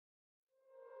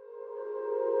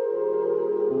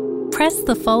press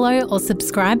the follow or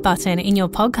subscribe button in your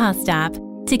podcast app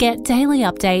to get daily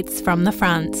updates from the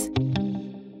front.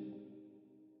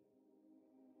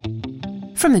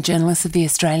 From the journalists of The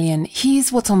Australian,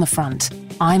 here's what's on the front.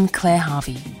 I'm Claire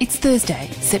Harvey. It's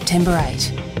Thursday, September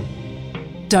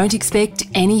 8. Don't expect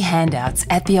any handouts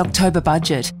at the October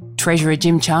budget. Treasurer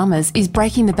Jim Chalmers is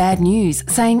breaking the bad news,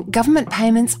 saying government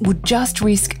payments would just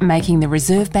risk making the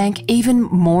Reserve Bank even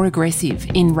more aggressive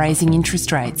in raising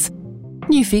interest rates.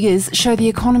 New figures show the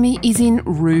economy is in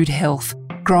rude health,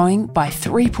 growing by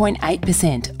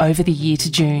 3.8% over the year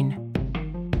to June.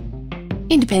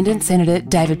 Independent Senator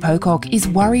David Pocock is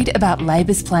worried about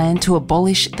Labor's plan to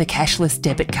abolish the cashless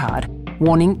debit card,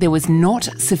 warning there was not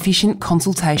sufficient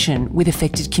consultation with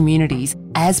affected communities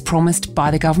as promised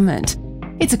by the government.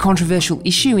 It's a controversial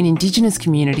issue in Indigenous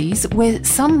communities where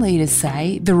some leaders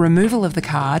say the removal of the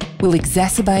card will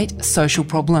exacerbate social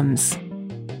problems.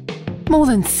 More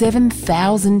than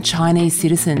 7,000 Chinese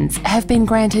citizens have been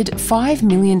granted $5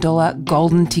 million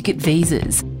golden ticket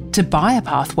visas to buy a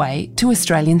pathway to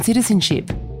Australian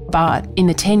citizenship. But in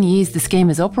the 10 years the scheme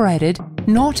has operated,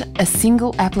 not a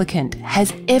single applicant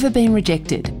has ever been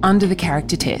rejected under the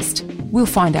character test. We'll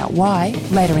find out why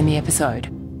later in the episode.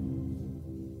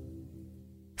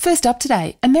 First up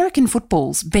today, American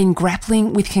football's been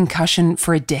grappling with concussion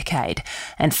for a decade,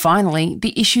 and finally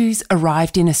the issues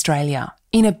arrived in Australia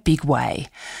in a big way.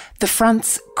 The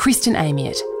Front's Kristen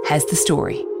Amiot has the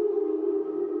story.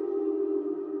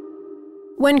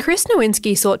 When Chris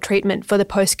Nowinski sought treatment for the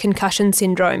post-concussion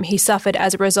syndrome he suffered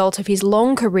as a result of his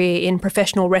long career in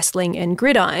professional wrestling and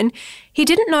gridiron, he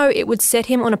didn't know it would set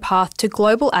him on a path to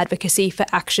global advocacy for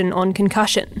action on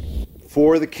concussion.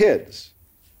 For the kids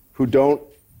who don't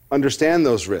understand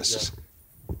those risks,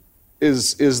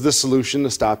 is the solution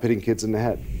to stop hitting kids in the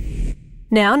head.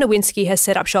 Now Nowinski has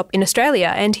set up shop in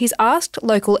Australia and he's asked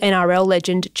local NRL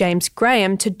legend James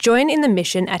Graham to join in the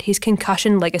mission at his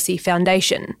Concussion Legacy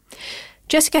Foundation.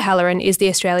 Jessica Halloran is The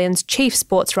Australian's chief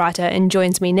sports writer and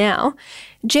joins me now.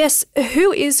 Jess,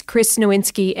 who is Chris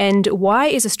Nowinski and why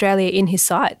is Australia in his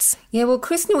sights? Yeah, well,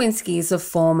 Chris Nowinski is a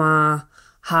former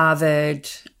Harvard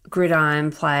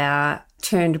gridiron player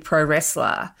turned pro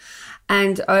wrestler.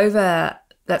 And over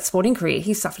that sporting career,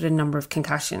 he suffered a number of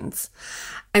concussions.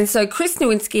 And so Chris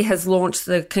Nowinski has launched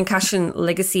the Concussion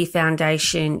Legacy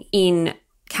Foundation in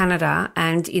Canada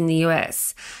and in the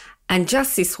US. And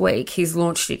just this week, he's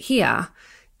launched it here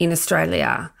in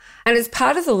Australia. And as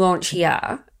part of the launch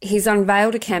here, he's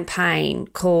unveiled a campaign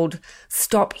called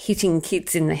Stop Hitting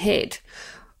Kids in the Head,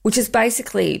 which is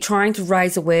basically trying to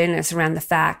raise awareness around the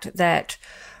fact that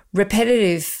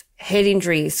repetitive head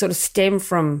injuries sort of stem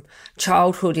from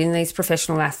childhood in these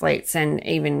professional athletes and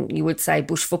even, you would say,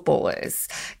 bush footballers.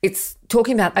 It's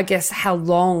talking about, I guess, how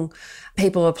long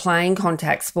people are playing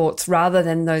contact sports rather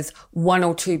than those one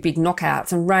or two big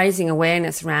knockouts, and raising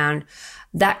awareness around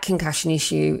that concussion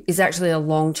issue is actually a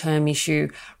long-term issue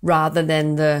rather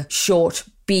than the short,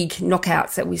 big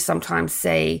knockouts that we sometimes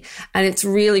see. And it's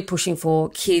really pushing for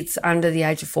kids under the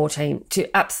age of 14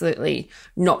 to absolutely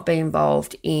not be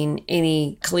involved in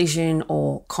any collision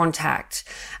or contact.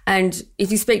 And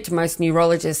if you speak to most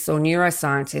neurologists or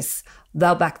neuroscientists,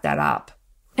 they'll back that up.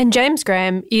 And James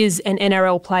Graham is an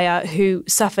NRL player who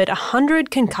suffered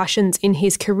 100 concussions in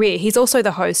his career. He's also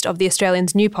the host of the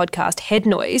Australian's new podcast, Head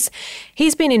Noise.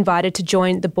 He's been invited to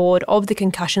join the board of the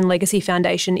Concussion Legacy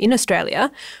Foundation in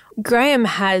Australia. Graham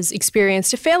has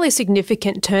experienced a fairly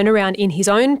significant turnaround in his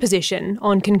own position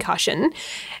on concussion.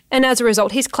 And as a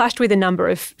result, he's clashed with a number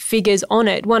of figures on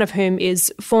it, one of whom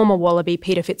is former Wallaby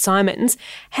Peter Fitzsimons.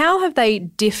 How have they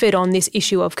differed on this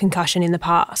issue of concussion in the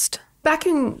past? Back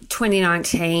in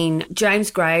 2019,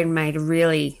 James Graham made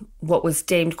what was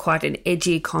deemed quite an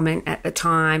edgy comment at the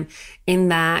time, in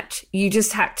that you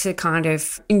just had to kind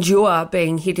of endure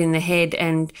being hit in the head,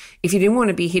 and if you didn't want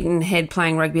to be hit in the head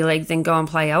playing rugby league, then go and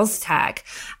play Els tag.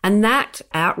 And that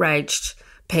outraged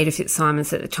Peter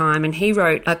Fitzsimons at the time, and he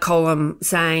wrote a column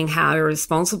saying how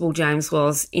irresponsible James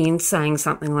was in saying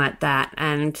something like that.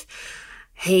 And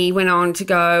he went on to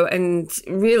go and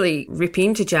really rip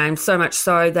into James, so much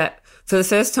so that for the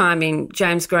first time in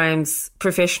James Graham's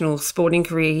professional sporting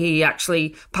career, he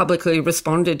actually publicly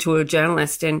responded to a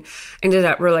journalist and ended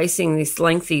up releasing this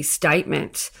lengthy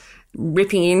statement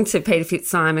ripping into Peter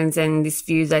Fitzsimons and this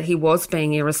view that he was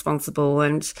being irresponsible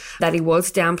and that he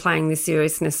was downplaying the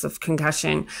seriousness of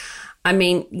concussion. I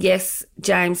mean, yes,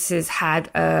 James has had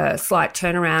a slight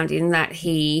turnaround in that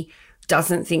he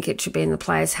doesn't think it should be in the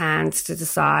players' hands to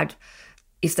decide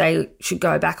if they should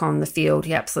go back on the field.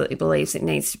 He absolutely believes it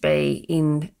needs to be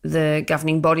in the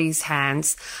governing body's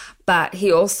hands. But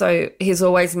he also has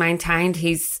always maintained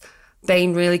his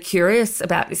been really curious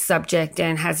about this subject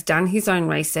and has done his own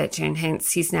research, and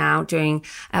hence he's now doing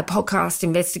a podcast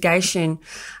investigation,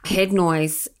 head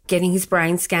noise, getting his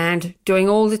brain scanned, doing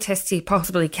all the tests he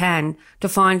possibly can to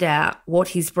find out what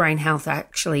his brain health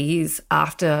actually is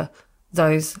after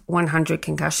those 100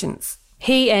 concussions.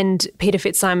 He and Peter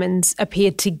Fitzsimons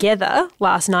appeared together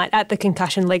last night at the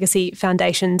Concussion Legacy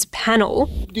Foundation's panel.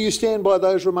 Do you stand by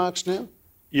those remarks now?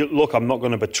 Look, I'm not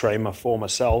going to betray my former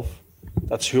self.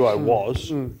 That's who I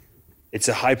was. It's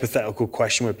a hypothetical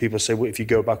question where people say, well, if you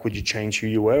go back, would you change who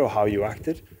you were or how you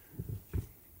acted?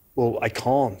 Well, I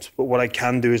can't. But what I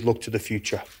can do is look to the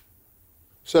future.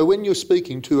 So when you're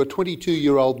speaking to a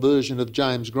 22-year-old version of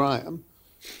James Graham,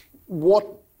 what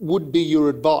would be your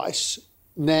advice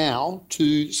now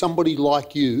to somebody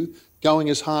like you going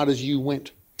as hard as you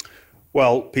went?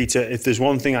 Well, Peter, if there's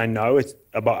one thing I know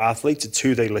about athletes, it's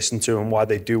who they listen to and why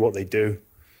they do what they do.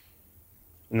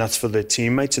 And that's for their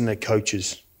teammates and their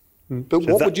coaches. But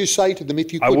what would you say to them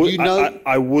if you could?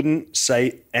 I wouldn't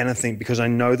say anything because I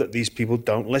know that these people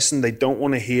don't listen. They don't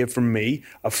want to hear from me,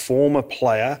 a former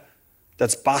player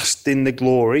that's basked in the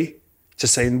glory, to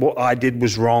saying what I did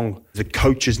was wrong. The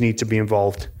coaches need to be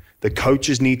involved. The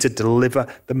coaches need to deliver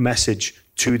the message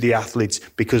to the athletes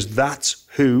because that's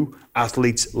who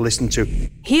athletes listen to.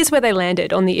 Here's where they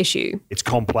landed on the issue. It's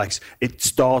complex. It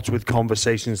starts with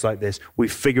conversations like this. We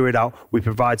figure it out. We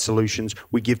provide solutions.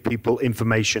 We give people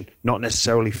information, not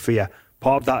necessarily fear.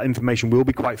 Part of that information will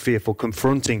be quite fearful,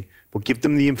 confronting, but give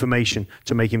them the information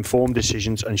to make informed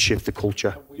decisions and shift the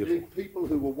culture. We need people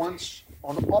who were once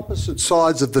on opposite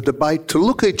sides of the debate to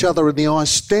look each other in the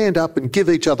eyes, stand up and give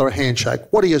each other a handshake.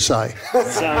 What do you say?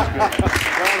 Sounds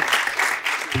good.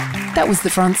 That was The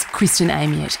Front's Kristen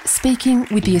Amiot speaking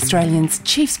with the Australian's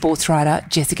chief sports writer,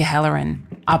 Jessica Halloran.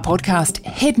 Our podcast,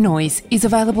 Head Noise, is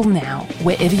available now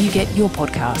wherever you get your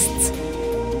podcasts.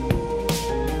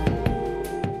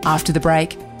 After the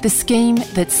break, the scheme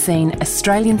that's seen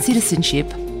Australian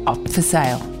citizenship up for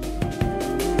sale.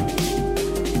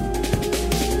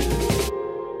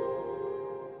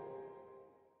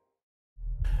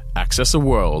 Access a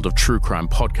world of true crime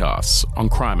podcasts on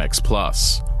CrimeX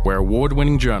Plus, where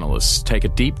award-winning journalists take a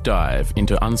deep dive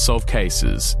into unsolved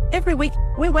cases. Every week,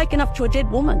 we're waking up to a dead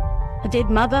woman, a dead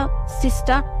mother,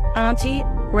 sister, auntie,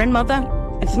 grandmother.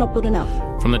 It's not good enough.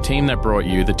 From the team that brought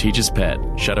you The Teacher's Pet,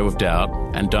 Shadow of Doubt,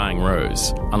 and Dying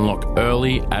Rose, unlock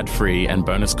early, ad-free and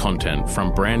bonus content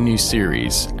from brand new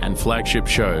series and flagship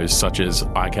shows such as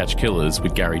I Catch Killers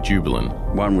with Gary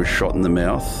Jubelin. One was shot in the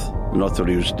mouth and I thought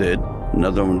he was dead.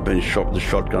 Another one had been shot with a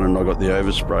shotgun and I got the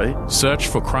overspray. Search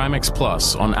for CrimeX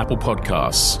Plus on Apple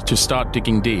Podcasts to start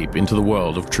digging deep into the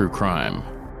world of true crime.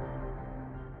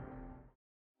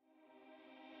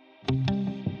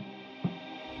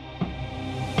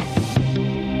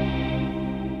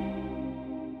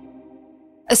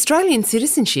 Australian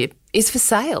citizenship is for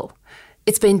sale.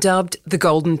 It's been dubbed the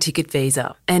Golden Ticket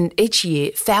Visa, and each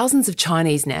year thousands of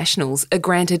Chinese nationals are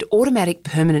granted automatic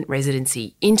permanent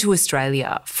residency into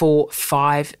Australia for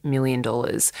 $5 million.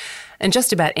 And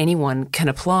just about anyone can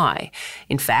apply.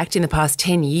 In fact, in the past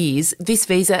 10 years, this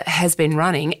visa has been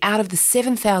running. Out of the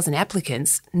 7,000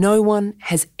 applicants, no one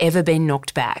has ever been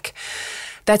knocked back.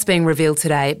 That's being revealed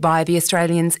today by the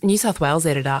Australian's New South Wales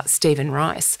editor, Stephen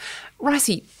Rice.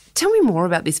 Ricey, tell me more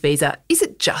about this visa. Is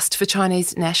it just for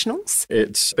Chinese nationals?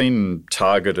 It's been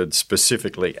targeted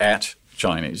specifically at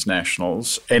Chinese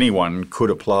nationals. Anyone could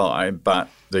apply, but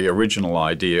the original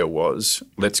idea was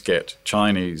let's get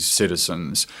Chinese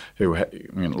citizens who a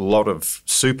lot of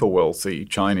super wealthy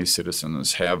Chinese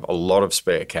citizens have a lot of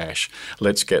spare cash.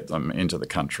 Let's get them into the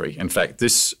country. In fact,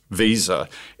 this visa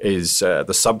is the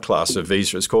subclass of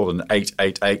visa is called an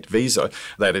 888 visa.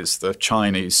 That is the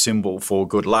Chinese symbol for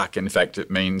good luck. In fact,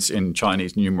 it means in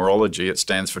Chinese numerology, it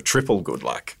stands for triple good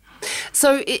luck.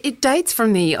 So it dates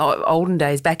from the olden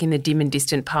days, back in the dim and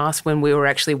distant past, when we were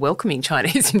actually welcoming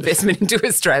Chinese investment into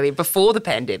Australia before the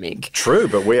pandemic. True,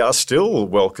 but we are still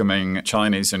welcoming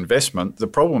Chinese investment. The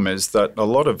problem is that a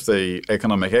lot of the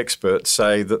economic experts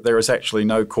say that there is actually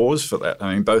no cause for that.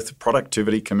 I mean, both the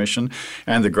Productivity Commission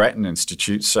and the Grattan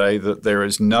Institute say that there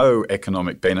is no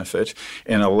economic benefit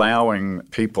in allowing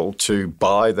people to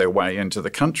buy their way into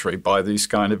the country by these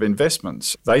kind of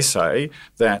investments. They say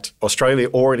that Australia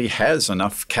already has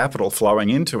enough capital flowing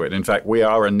into it. In fact, we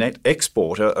are a net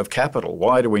exporter of capital.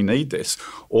 Why do we need this?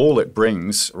 All it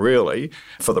brings, really,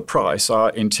 for the price are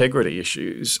integrity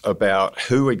issues about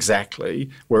who exactly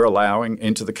we're allowing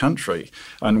into the country.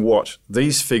 And what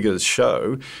these figures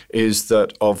show is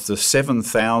that of the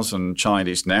 7,000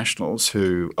 Chinese nationals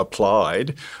who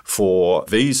applied for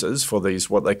visas, for these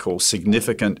what they call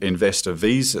significant investor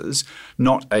visas,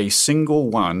 not a single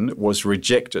one was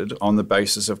rejected on the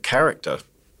basis of character.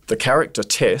 The character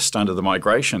test under the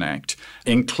Migration Act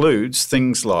includes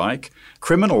things like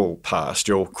criminal past,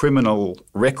 your criminal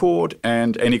record,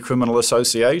 and any criminal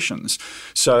associations.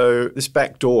 So this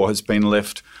back door has been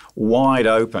left wide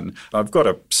open. I've got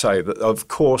to say that, of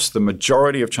course, the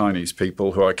majority of Chinese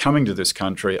people who are coming to this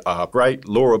country are great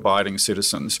law-abiding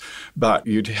citizens, but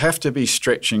you'd have to be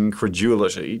stretching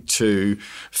credulity to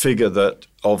figure that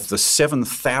of the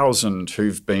 7,000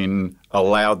 who've been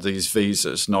allowed these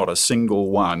visas, not a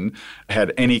single one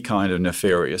had any kind of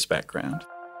nefarious background.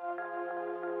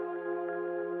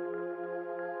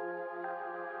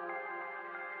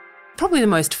 Probably the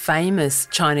most famous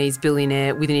Chinese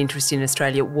billionaire with an interest in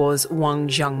Australia was Wang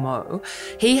Zhangmo.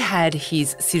 He had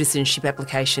his citizenship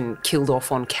application killed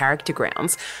off on character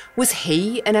grounds. Was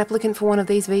he an applicant for one of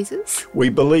these visas? We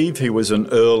believe he was an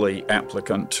early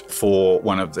applicant for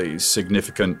one of these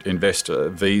significant investor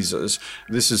visas.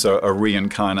 This is a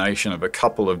reincarnation of a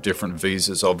couple of different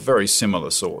visas of very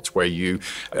similar sorts, where you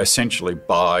essentially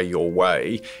buy your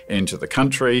way into the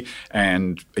country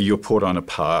and you're put on a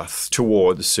path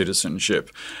towards citizenship.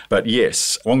 But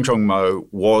yes, Wang Zhangmo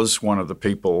was one of the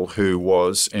people who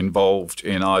was involved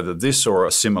in either this or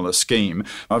a similar scheme.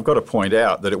 I've got to point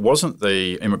out that it wasn't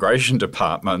the Immigration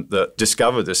Department that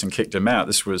discovered this and kicked him out.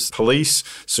 This was police,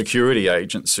 security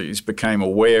agencies became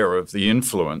aware of the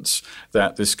influence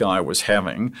that this guy was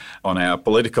having on our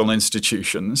political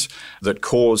institutions that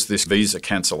caused this visa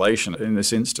cancellation in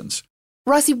this instance.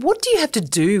 Ricey, what do you have to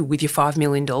do with your $5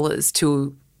 million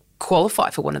to qualify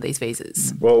for one of these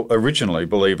visas? Well, originally,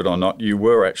 believe it or not, you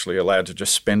were actually allowed to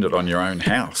just spend it on your own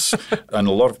house. And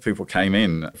a lot of people came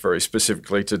in very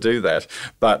specifically to do that.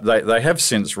 But they have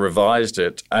since revised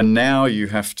it. And now you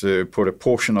have to put a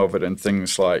portion of it in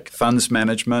things like funds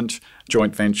management,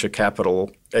 joint venture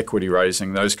capital, equity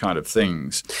raising, those kind of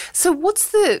things. So what's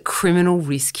the criminal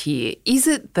risk here? Is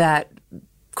it that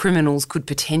criminals could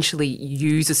potentially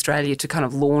use Australia to kind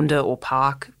of launder or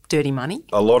park dirty money?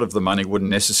 A lot of the money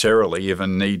wouldn't necessarily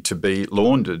even need to be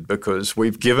laundered because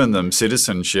we've given them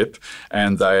citizenship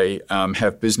and they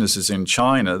have businesses in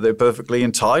China. They're perfectly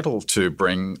entitled to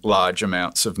bring large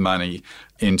amounts of money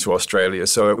into Australia.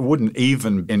 So it wouldn't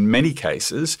even, in many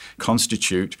cases,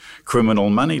 constitute criminal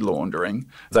money laundering.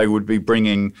 They would be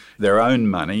bringing their own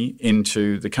money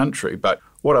into the country. But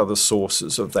what are the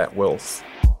sources of that wealth?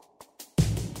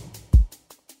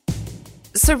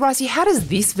 So, Ricey, how does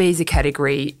this visa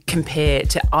category compare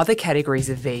to other categories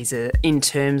of visa in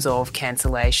terms of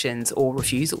cancellations or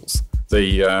refusals?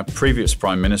 The previous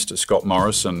Prime Minister, Scott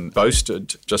Morrison,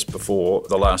 boasted just before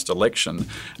the last election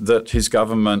that his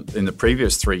government in the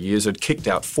previous 3 years had kicked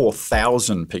out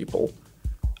 4,000 people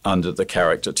under the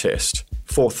character test.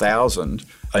 4,000,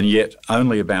 and yet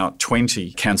only about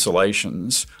 20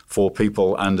 cancellations for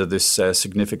people under this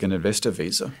significant investor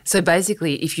visa. So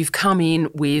basically, if you've come in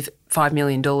with $5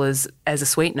 million as a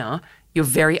sweetener, you're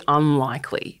very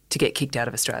unlikely to get kicked out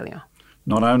of Australia.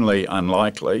 Not only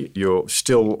unlikely, you're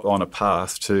still on a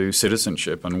path to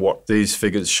citizenship. And what these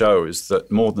figures show is that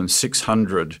more than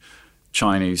 600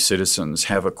 Chinese citizens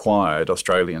have acquired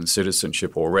Australian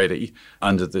citizenship already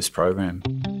under this program.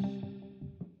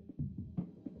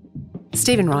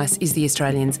 Stephen Rice is the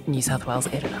Australian's New South Wales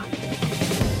editor.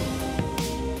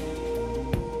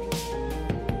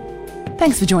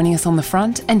 Thanks for joining us on The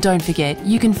Front, and don't forget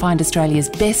you can find Australia's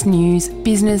best news,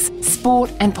 business, sport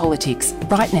and politics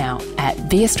right now at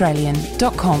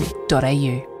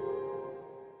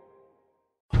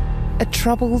theaustralian.com.au. A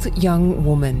troubled young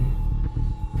woman.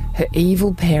 Her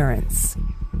evil parents.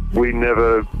 We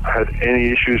never had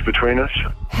any issues between us.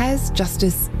 Has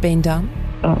justice been done?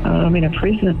 I'm in a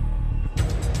prison.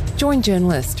 Join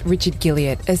journalist Richard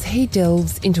Gilliatt as he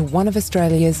delves into one of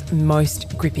Australia's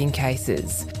most gripping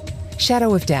cases.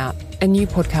 Shadow of Doubt, a new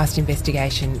podcast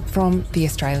investigation from The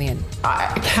Australian.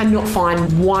 I cannot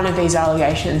find one of these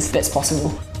allegations that's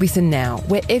possible. Listen now,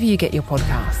 wherever you get your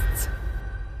podcasts.